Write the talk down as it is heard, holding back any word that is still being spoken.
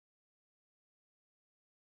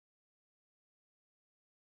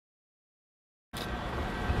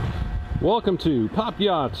Welcome to Pop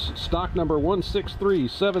Yachts, stock number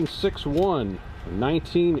 163761,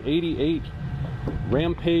 1988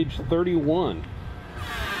 Rampage 31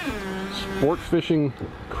 sport fishing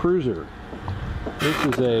cruiser. This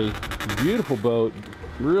is a beautiful boat,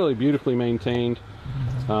 really beautifully maintained.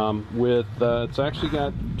 It's actually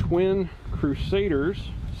got twin Crusaders,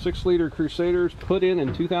 6-liter Crusaders, put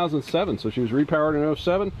in 2007. So she was repowered in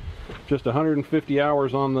 07, just 150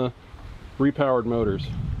 hours on the repowered motors.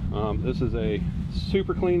 This is a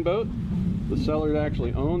super clean boat. The seller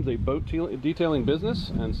actually owns a boat detailing business,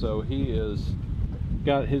 and so he is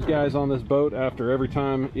got his guys on this boat after every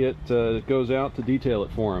time it goes out to detail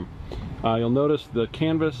it for him. You'll notice the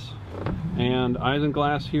canvas and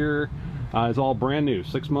isinglass here is all brand new,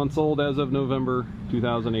 6 months old as of November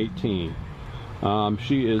 2018.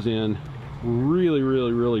 She is in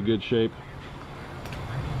really good shape.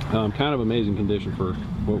 Kind of amazing condition for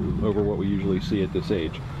over what we usually see at this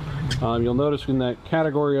age. You'll notice in that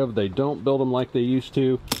category of they don't build them like they used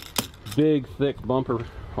to. Big thick bumper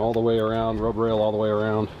all the way around, rubber rail all the way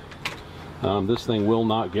around. This thing will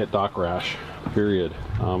not get dock rash, period.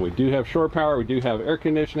 We do have shore power, we do have air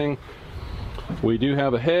conditioning, we do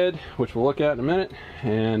have a head, which we'll look at in a minute,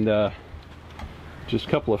 and just a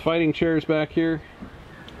couple of fighting chairs back here.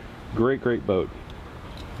 Great boat.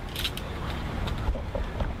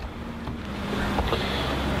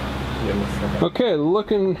 Okay,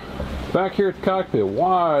 looking back here at the cockpit,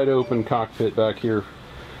 wide open cockpit back here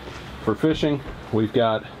for fishing. We've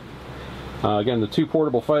got again the 2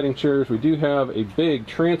 portable fighting chairs. We do have a big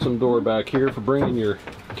transom door back here for bringing your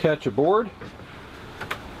catch aboard.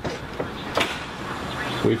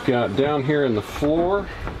 We've got down here in the floor,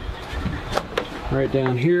 right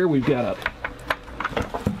down here, we've got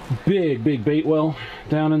a big bait well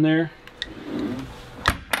down in there.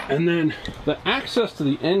 And then the access to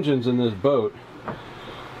the engines in this boat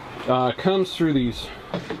comes through these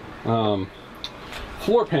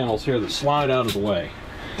floor panels here that slide out of the way.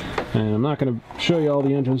 And I'm not going to show you all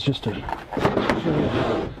the engines, just to show you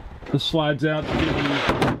how this slides out to give you,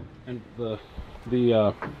 and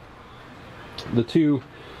the 2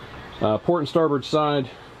 port and starboard side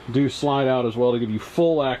do slide out as well to give you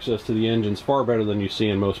full access to the engines, far better than you see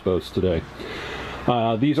in most boats today.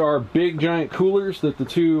 These are big giant coolers that the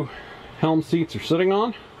 2 helm seats are sitting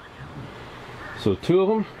on. So 2 of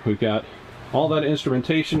them. We've got all that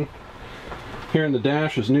instrumentation here in the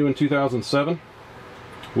dash is new in 2007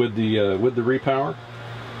 with the repower.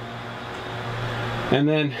 And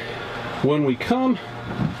then when we come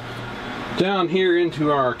down here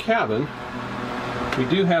into our cabin, we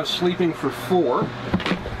do have sleeping for 4.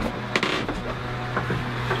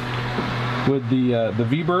 With the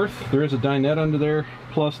V-berth, there is a dinette under there,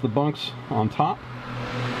 plus the bunks on top.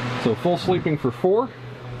 So full sleeping for 4.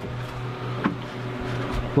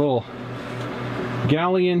 Little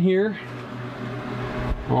galley in here.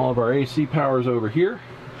 All of our AC power's over here.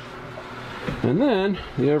 And then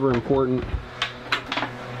the ever important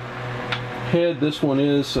head. This one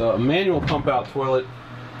is a manual pump out toilet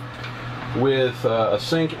with a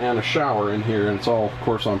sink and a shower in here, and it's all, of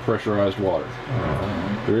course, on pressurized water.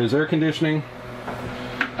 There is air conditioning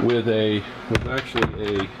with actually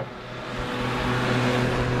a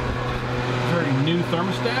very new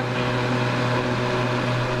thermostat.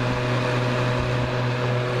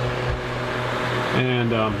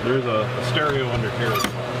 And there's a stereo under here as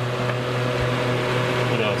well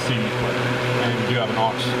with a CD player. And you do have an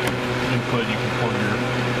aux input. You can plug your,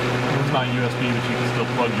 it's not USB, but you can still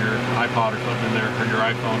plug your iPod or something in there, or your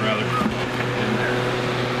iPhone rather, in there.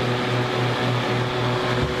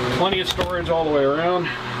 Plenty of storage all the way around.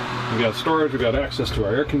 We've got storage, we've got access to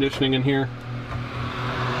our air conditioning in here.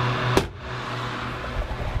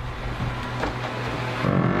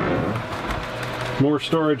 More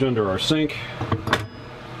storage under our sink.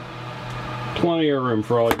 Plenty of room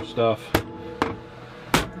for all your stuff.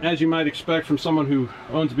 As you might expect from someone who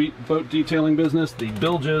owns a boat detailing business, the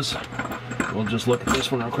bilges, we'll just look at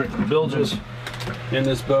this one real quick. The bilges in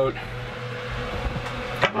this boat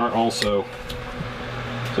are also,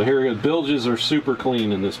 so here we go. Bilges are super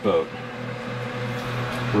clean in this boat.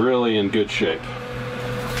 Really in good shape.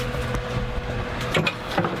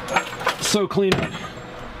 So clean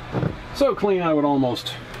I would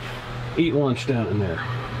almost eat lunch down in there.